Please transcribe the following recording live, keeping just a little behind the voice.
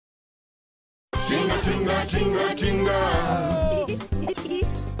tinga, tinga, tinga.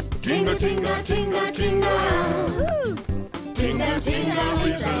 Tinga, tinga, tinga, tinga. Tinga, tinga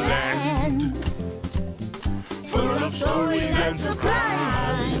is a land full of stories and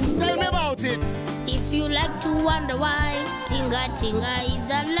surprise. Tell me about it. If you like to wonder why, Tinga Tinga is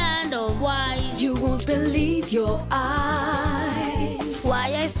a land of wise. You won't believe your eyes.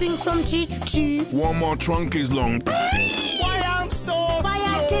 Why I swing from tree to tree. One more trunk is long. Why I'm so Why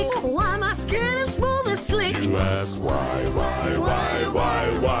I slow. take why my skin is smooth and slick. You ask why? Why?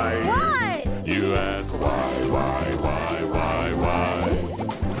 You ask why?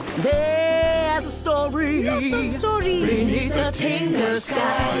 There's a story. Lots of stories beneath the Tinga sky.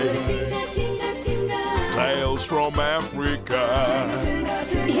 Tinga, tinga, tinga. Tales from Africa.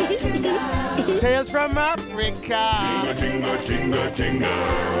 Tales from Africa. Tinga, tinga, tinga.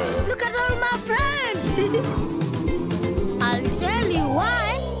 Look at all my friends. I'll tell you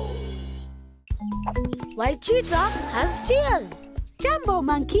why. Why Cheetah has tears. Jumbo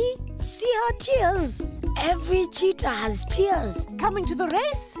Monkey, see her tears. Every cheetah has tears. Coming to the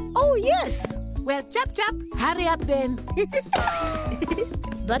race? Oh, yes. Well, chap, hurry up then.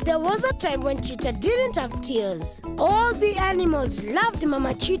 But there was a time when Cheetah didn't have tears. All the animals loved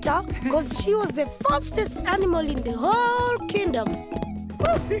Mama Cheetah because she was the fastest animal in the whole kingdom.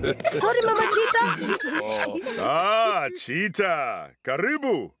 Sorry, Mama Cheetah. Cheetah.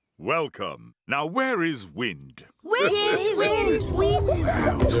 Karibu. Welcome. Now, where is Wind? Wind. Here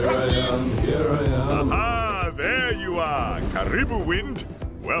I am. Ah, there you are. Karibu, Wind.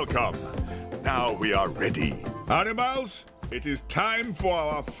 Welcome. Now we are ready. Animals, it is time for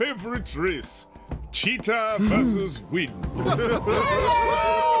our favorite race. Cheetah versus Wind.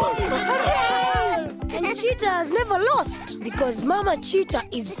 And Cheetah has never lost because Mama Cheetah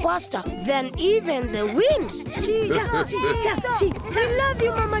is faster than even the wind. Cheetah. We love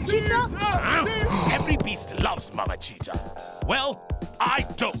you, Mama Cheetah. Every beast loves Mama Cheetah. Well, I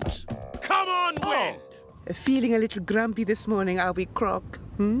don't. Come on, Wind. Feeling a little grumpy this morning, are we, Croc?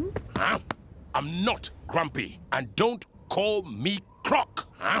 Huh? I'm not grumpy, and don't call me Croc.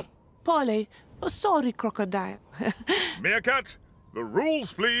 Huh? Polly, sorry, Crocodile. Meerkat, the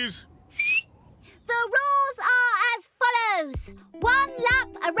rules, please. The rules are as follows. 1 lap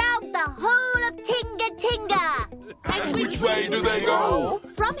around the whole of Tinga Tinga. And which way do they go?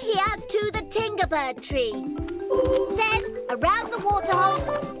 From here to the Tinga Bird tree. Then around the waterhole,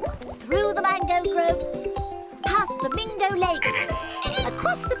 through the mango grove, past Flamingo Lake,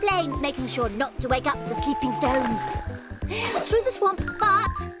 across the plains, making sure not to wake up the sleeping stones, through the swamp,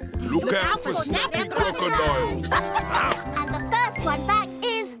 but Look out for snapping crocodile. and the first one back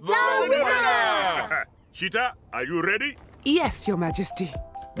is The winner! Cheetah, are you ready? Yes, Your Majesty.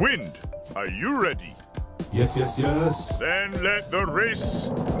 Wind, are you ready? Yes. Then let the race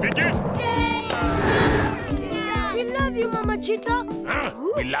begin. We love you, Mama Cheetah.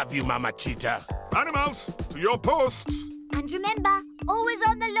 We love you, Mama Cheetah. Animals, to your posts. And remember, always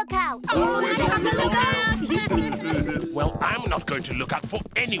on the lookout. Well, I'm not going to look out for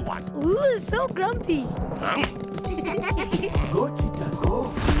anyone. Ooh, so grumpy. Huh? Go, Cheetah,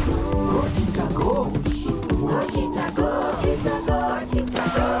 go. Go, Cheetah, go. Go, Cheetah, go. Cheetah, go. Cheetah,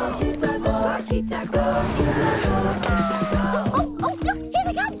 go. Cheetah, go. Cheetah, go. Oh, look, here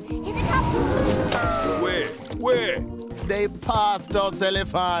they come. Where? They passed us,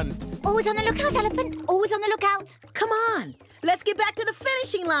 elephant. Always on the lookout, elephant. Always on the lookout. Come on, let's get back to the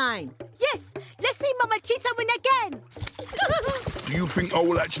finishing line. Yes, let's see Mama Cheetah win again. Do you think I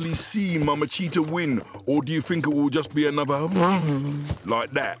will actually see Mama Cheetah win? Or do you think it will just be another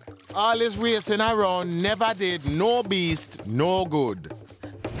like that? All this racing around never did no beast, no good.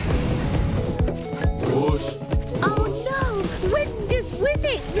 Push. Oh no, Wind is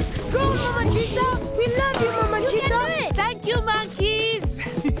winning. Go, Mama Cheetah. We love you, Mama Cheetah. Thank you, monkeys.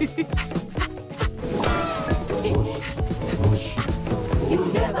 Push. You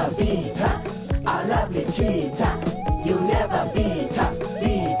never beat her, a lovely cheetah. You never beat her,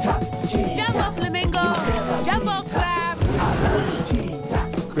 cheetah. Jumbo Flamingo. Jumbo Crab. A lovely cheetah.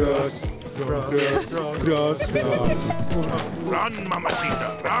 Run, Mama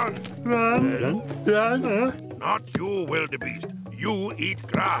Cheetah, run. Run. Not you, wildebeest. You eat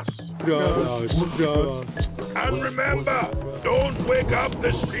grass. And remember, don't wake up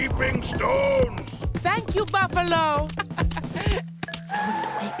the sleeping stones. Thank you, Buffalo.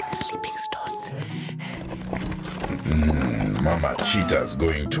 Wake the sleeping stones. Mama Cheetah's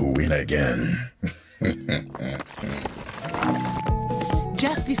going to win again.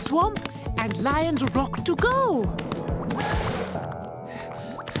 Just the swamp and Lion's Rock to go.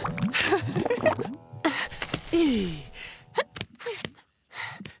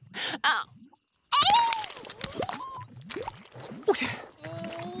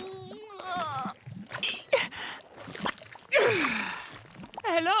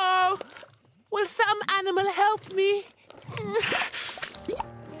 Help me.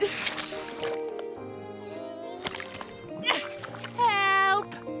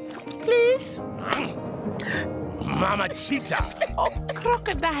 Help. Please. Mama Cheetah, Oh,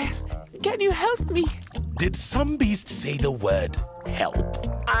 crocodile. Can you help me? did some beast say the word help?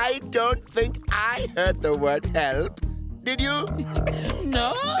 I don't think I heard the word help. Did you?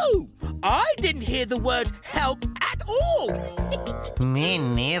 No, I didn't hear the word help at all. Me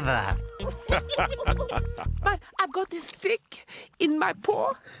neither. But I've got this stick in my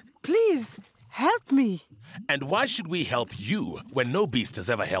paw. Please, help me. And why should we help you when no beast has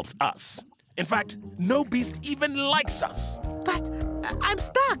ever helped us? In fact, no beast even likes us. But I'm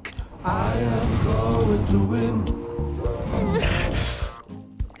stuck. I am going to win.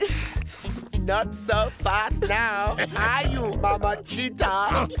 Not so fast now, are you, Mama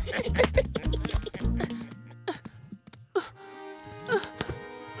Cheetah?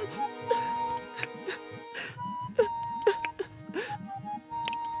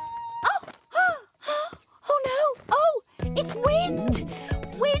 Oh no! Oh, it's Wind!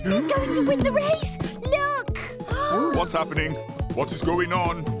 Wind is going to win the race! Look! What's happening? What is going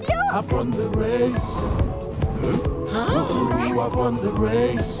on? I've won the race. Ooh, I've won the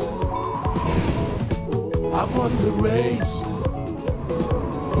race. I've won the race.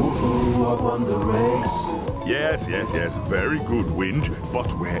 Ooh, I've won the race. Yes. Very good, Wind.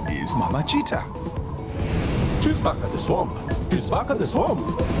 But where is Mama Cheetah? She's back at the swamp. She's back at the swamp.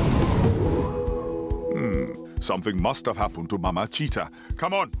 Something must have happened to Mama Cheetah.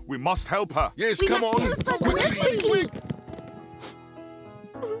 Come on, we must help her. Yes, We come must on. help her Quickly. quickly.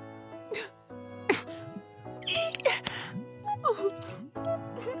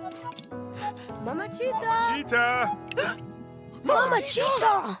 Mama Cheetah! Cheetah! Mama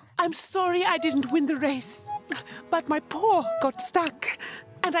Cheetah! I'm sorry I didn't win the race. But my paw got stuck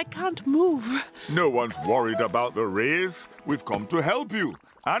and I can't move. No one's worried about the race. We've come to help you.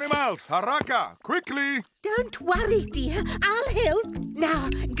 Animals, haraka, quickly! Don't worry, dear. I'll help. Now,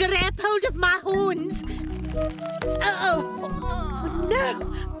 grab hold of my horns. Uh-oh. Oh,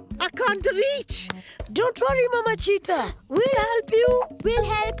 no. I can't reach. Don't worry, Mama Cheetah. We'll help you. We'll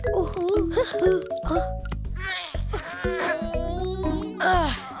help.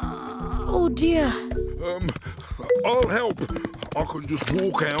 Oh dear. I'll help. I can just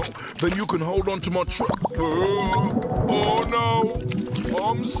walk out, then you can hold on to my truck. Oh no,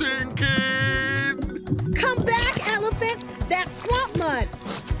 I'm sinking. Come back, elephant. That's swamp mud.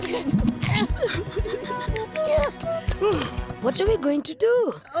 What are we going to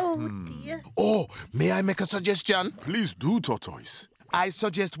do? Oh, dear. Oh, may I make a suggestion? Please do, Tortoise. I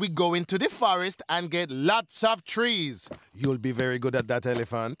suggest we go into the forest and get lots of trees. You'll be very good at that,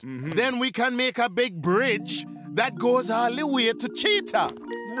 elephant. Then we can make a big bridge that goes all the way to Cheetah.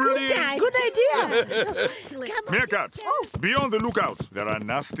 Brilliant! Good idea. Meerkat, be on the lookout. There are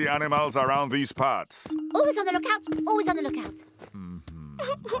nasty animals around these parts. Always on the lookout. Always on the lookout.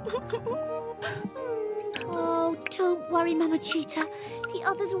 Oh, don't worry, Mama Cheetah. The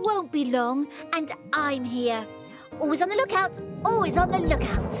others won't be long, and I'm here. Always on the lookout. Always on the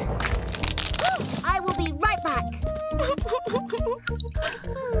lookout. I will be right back.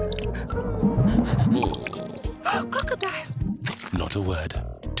 Oh, crocodile. Not a word.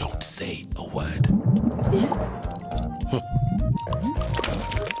 Don't say a word.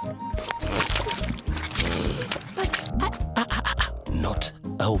 Not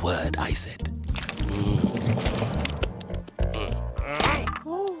a word, I said.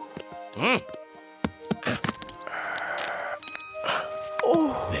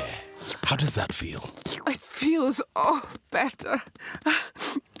 There. How does that feel? It feels all better.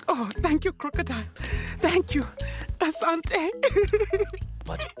 Oh, thank you, crocodile. Thank you, Asante.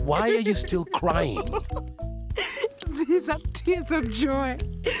 But why are you still crying? These are tears of joy.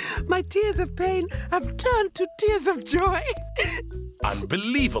 My tears of pain have turned to tears of joy.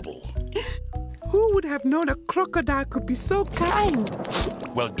 Unbelievable. Who would have known a crocodile could be so kind?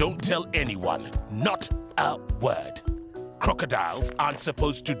 Well, don't tell anyone. Not a word. Crocodiles aren't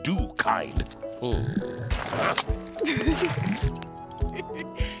supposed to do kind.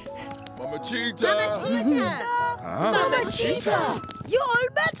 Mama Cheetah. Mama Cheetah! You're all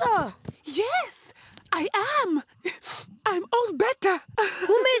better. Yes, I am. I'm all better.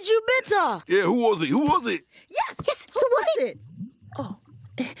 Who made you better? Yeah, who was it? Who was it? Yes, who was it?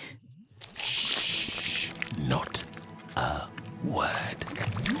 Not a word.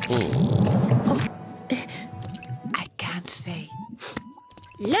 I can't say.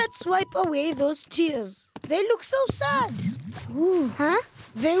 Let's wipe away those tears. They look so sad. Huh?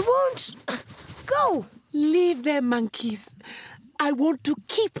 They won't go. Leave them, monkeys. I want to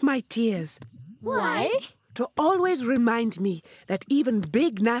keep my tears. Why? to always remind me that even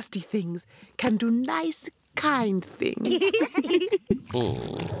big, nasty things can do nice, kind things.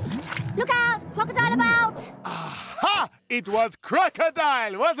 Look out! Crocodile about! Aha! It was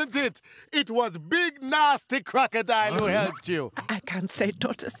Crocodile, wasn't it? It was big, nasty Crocodile who helped you. I can't say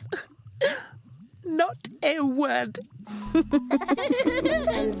Tortoise. Not a word.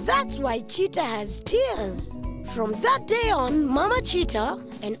 And that's why Cheetah has tears. From that day on, Mama Cheetah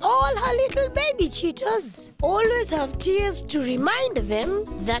and all her little baby cheetahs always have tears to remind them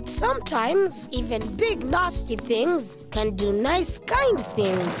that sometimes even big nasty things can do nice kind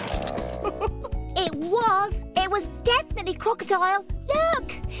things. It was definitely Crocodile.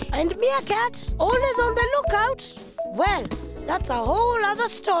 Look! And Meerkat, always on the lookout. Well, that's a whole other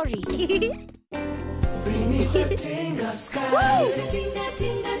story. Bring me the Tinga sky. Tinga,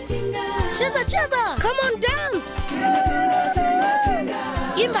 tinga, tinga. Cheetah, Cheetah, come on, dance. Tinga, tinga, tinga.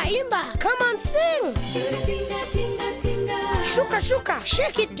 Imba, Imba, come on, sing. Tinga, tinga, tinga. Shuka, Shuka,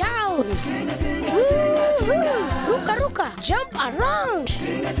 shake it down. Tinga, tinga, tinga. Ruka, Ruka, jump around.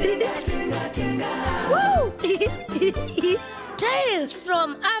 tinga, tinga, tinga, tinga. Woo! Tales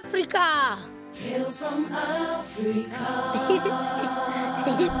from Africa. Tales from Africa.